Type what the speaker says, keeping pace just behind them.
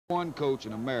one coach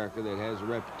in America that has a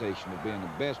reputation of being the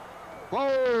best.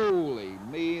 Holy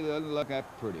me, that look at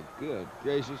pretty good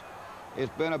gracious.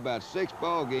 It's been about 6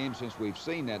 ball games since we've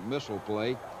seen that missile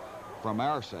play from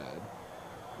our side.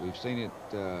 We've seen it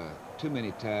too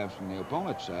many times from the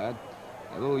opponent's side.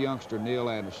 A little youngster, Neal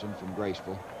from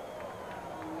Graceville.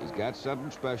 He's got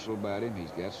something special about him.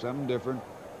 He's got something different.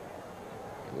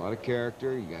 A lot of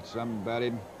character. He got something about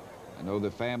him. I know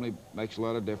the family makes a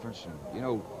lot of difference. And, you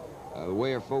know, the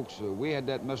way our folks, we had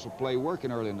that missile play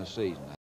working early in the season.